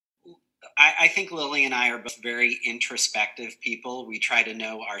I think Lily and I are both very introspective people. We try to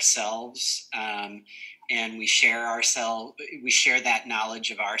know ourselves, and we share that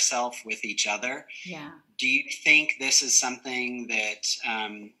knowledge of ourselves with each other. Yeah. Do you think this is something that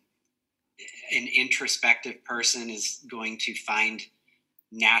an introspective person is going to find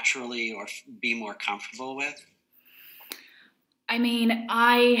naturally or be more comfortable with? I mean,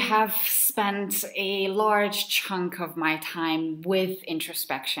 I have spent a large chunk of my time with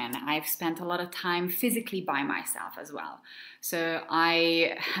introspection. I've spent a lot of time physically by myself as well. So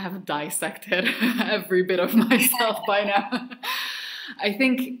I have dissected every bit of myself by now. I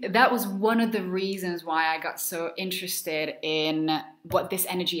think that was one of the reasons why I got so interested in what this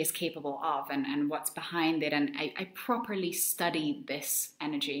energy is capable of and what's behind it. And I properly studied this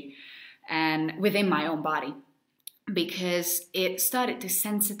energy and within my own body, because it started to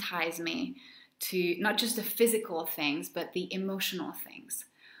sensitize me to not just the physical things, but the emotional things.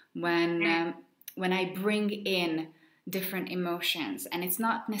 When I bring in different emotions, and it's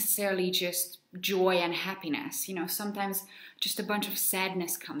not necessarily just joy and happiness. You know, sometimes just a bunch of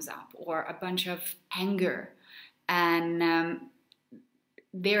sadness comes up or a bunch of anger, and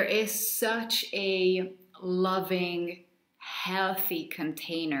there is such a loving, healthy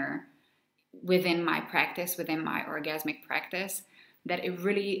container within my practice, within my orgasmic practice, that it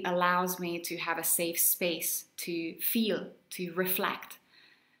really allows me to have a safe space to feel, to reflect.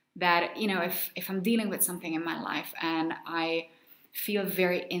 That, you know, if I'm dealing with something in my life and I feel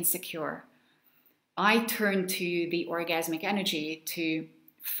very insecure, I turn to the orgasmic energy to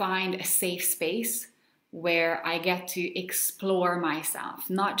find a safe space where I get to explore myself,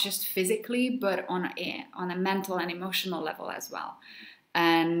 not just physically, but on a mental and emotional level as well.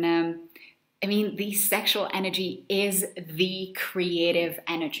 And I mean, the sexual energy is the creative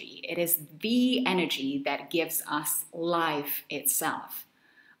energy. It is the energy that gives us life itself.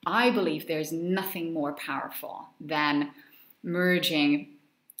 I believe there's nothing more powerful than merging.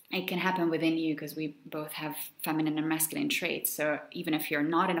 It can happen within you because we both have feminine and masculine traits. So even if you're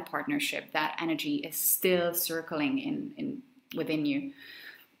not in a partnership, that energy is still circling in within you.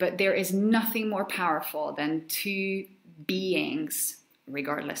 But there is nothing more powerful than two beings,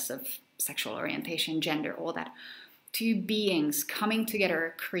 regardless of sexual orientation, gender, all that. Two beings coming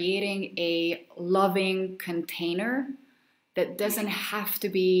together, creating a loving container that doesn't have to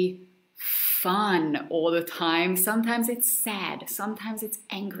be fun all the time. Sometimes it's sad, sometimes it's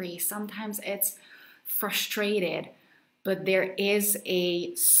angry, sometimes it's frustrated, but there is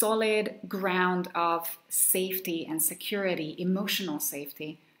a solid ground of safety and security, emotional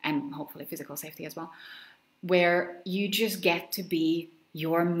safety, and hopefully physical safety as well, where you just get to be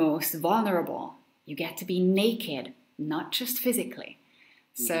your most vulnerable. You get to be naked, not just physically.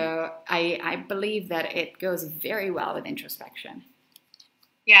 So I believe that it goes very well with introspection.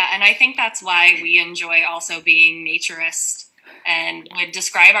 Yeah, and I think that's why we enjoy also being naturist and would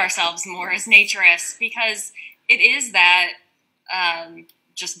describe ourselves more as naturist, because it is that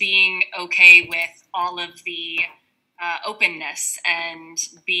just being okay with all of the openness and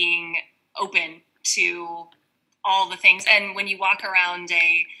being open to all the things. And when you walk around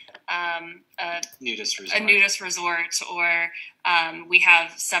a nudist resort, or we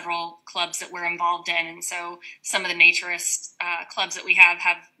have several clubs that we're involved in, and so some of the naturist clubs that we have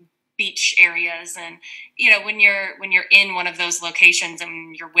beach areas, and you know, when you're in one of those locations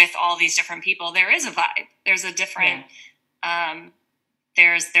and you're with all these different people, there is a vibe. There's a different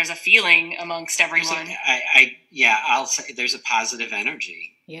there's a feeling amongst everyone. I'll say there's a positive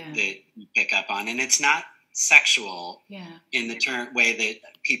energy that you pick up on, and it's not sexual in the way that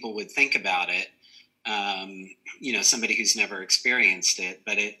people would think about it. You know, somebody who's never experienced it,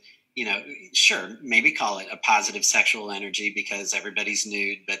 but it, you know, sure, maybe call it a positive sexual energy because everybody's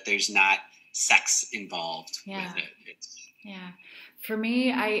nude, but there's not sex involved with it. For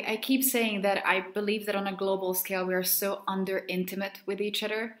me, I keep saying that I believe that on a global scale, we are so under intimate with each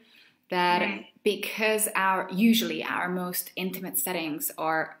other that because usually our most intimate settings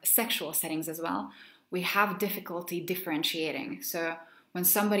are sexual settings as well, we have difficulty differentiating. So when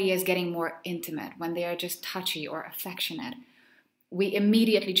somebody is getting more intimate, when they are just touchy or affectionate, we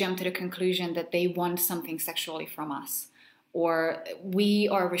immediately jump to the conclusion that they want something sexually from us. Or we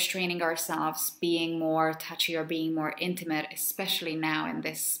are restraining ourselves being more touchy or being more intimate, especially now in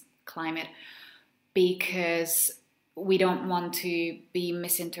this climate, because we don't want to be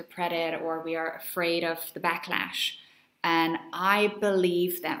misinterpreted or we are afraid of the backlash. And I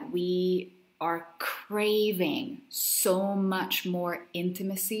believe that we are craving so much more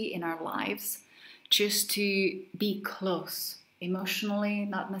intimacy in our lives, just to be close emotionally,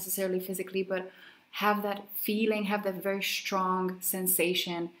 not necessarily physically, but have that feeling, have that very strong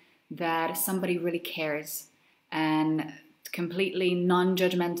sensation that somebody really cares, and completely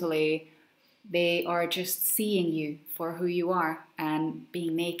non-judgmentally, they are just seeing you for who you are, and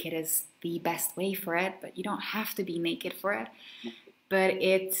being naked is the best way for it, but you don't have to be naked for it. But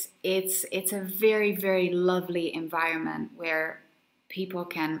it's a very, very lovely environment where people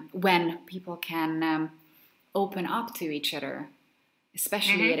can open up to each other,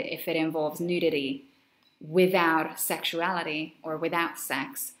 especially if it involves nudity, without sexuality or without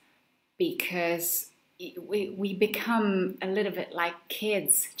sex, because we become a little bit like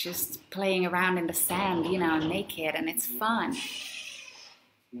kids, just playing around in the sand, you know, naked, and it's fun.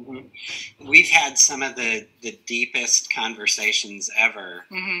 We've had some of the deepest conversations ever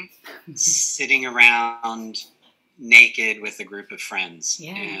sitting around naked with a group of friends.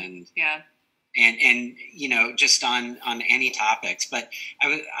 And you know, just on any topics. But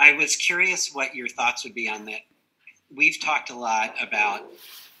I was curious what your thoughts would be on that. We've talked a lot about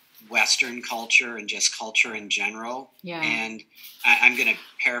Western culture and just culture in general. And I'm going to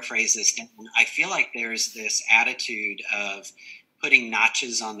paraphrase this. I feel like there's this attitude of putting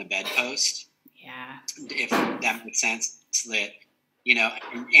notches on the bedpost. If that makes sense, that, you know,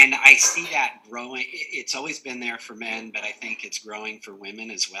 and I see that growing. It's always been there for men, but I think it's growing for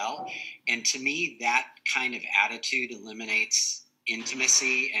women as well. And to me, that kind of attitude eliminates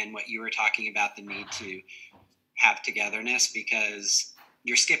intimacy and what you were talking about, the need to have togetherness, because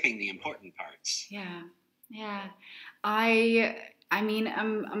you're skipping the important parts. I mean,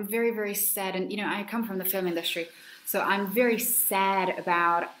 I'm very, very sad, and you know, I come from the film industry, so I'm very sad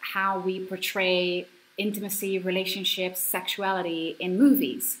about how we portray intimacy, relationships, sexuality in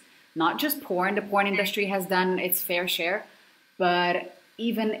movies. Not just porn. The porn industry has done its fair share, but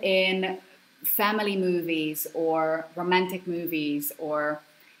even in family movies or romantic movies, or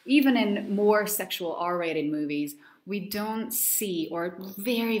even in more sexual R-rated movies, we don't see, or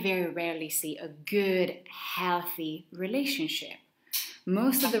very, very rarely see, a good, healthy relationship.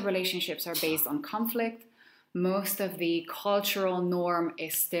 Most of the relationships are based on conflict. Most of the cultural norm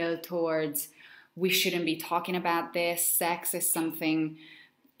is still towards, we shouldn't be talking about this, sex is something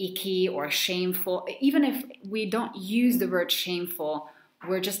icky or shameful. Even if we don't use the word shameful,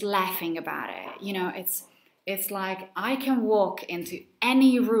 we're just laughing about it. You know, it's like, I can walk into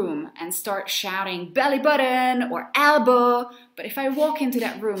any room and start shouting belly button or elbow, but if I walk into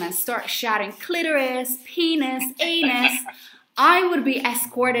that room and start shouting clitoris, penis, anus, I would be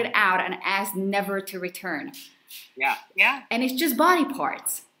escorted out and asked never to return. And it's just body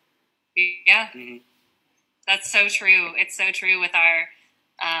parts. That's so true. It's so true with our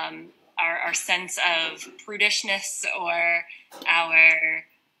sense of prudishness, or our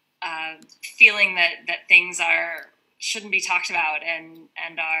feeling that things shouldn't be talked about, and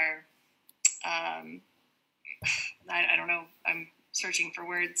our I don't know, I'm searching for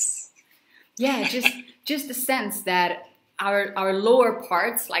words. Just the sense that our lower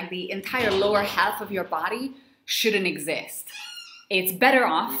parts, like the entire lower half of your body, shouldn't exist. It's better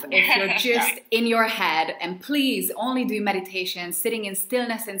off if you're just in your head, and please only do meditation, sitting in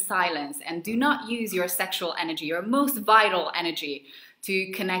stillness and silence, and do not use your sexual energy, your most vital energy,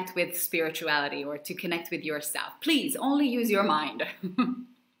 to connect with spirituality or to connect with yourself. Please only use your mind.